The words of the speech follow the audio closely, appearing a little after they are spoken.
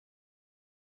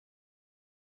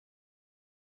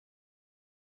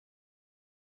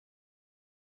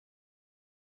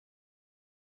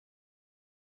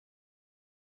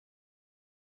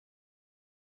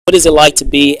what is it like to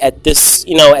be at this,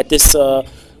 at this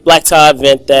black tie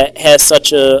event that has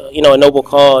such a, a noble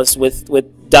cause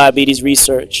with diabetes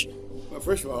research? Well,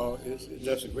 first of all, it's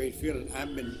just a great feeling.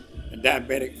 I've been a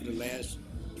diabetic for the last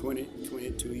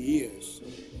 22 years,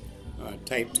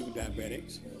 type 2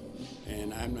 diabetics,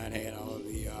 and I've not had all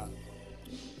the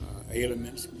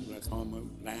ailments, glaucoma,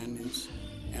 blindness,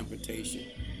 amputation.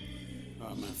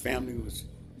 My family was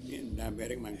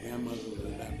diabetic. My grandmother was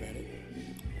a diabetic.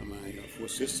 My 4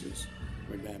 sisters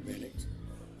were diabetics.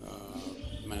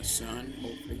 My son,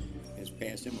 hopefully, has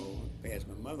passed him over, passed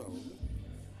my mother over.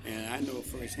 And I know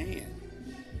firsthand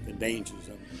the dangers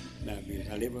of diabetes.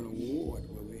 I live in a ward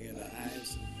where we have the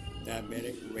highest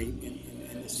diabetic rate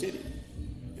in the city.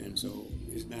 And so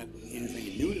it's not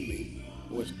anything new to me.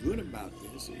 What's good about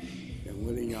this is that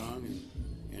Willie Young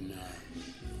and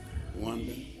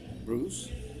Wanda, Bruce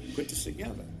put this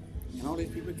together. And all these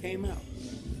people came out.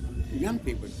 Young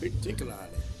people particularly,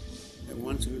 the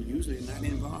ones who are usually not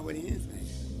involved with anything,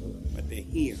 but they're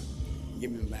here,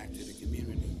 giving back to the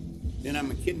community. Then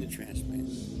I'm a kidney transplant.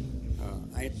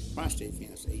 I had prostate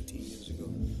cancer 18 years ago.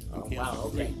 I'm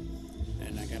cancer-free.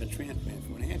 And I got a transplant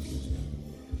 4.5 years ago.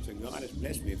 So God has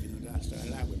blessed me. If you know, I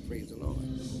started out with praise the Lord,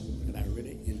 that I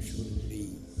really and truly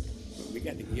believe. But we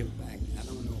got to give back. I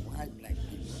don't know why black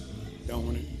people don't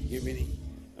want to give any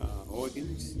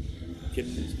organs,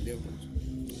 kidneys, livers,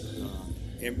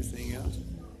 everything else,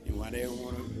 and why they don't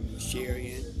want to share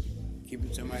in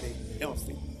keeping somebody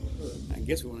healthy. I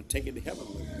guess we want to take it to heaven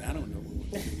with it. I don't know what we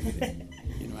want to do with it.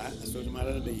 I saw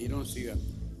somebody the other day, you don't see a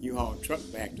U-Haul truck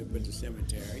backed up at the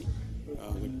cemetery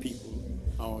with people,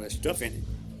 all that stuff in it.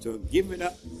 So give it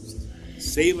up,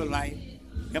 save a life,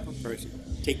 help a person,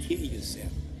 take care of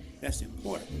yourself. That's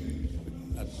important.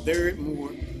 A third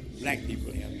more black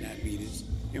people have diabetes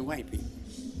than white people.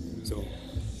 So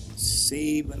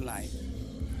save a life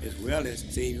as well as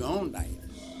save your own life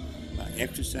by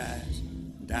exercise,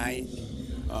 diet,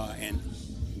 and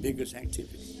vigorous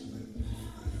activity.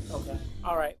 Okay.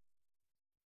 All right.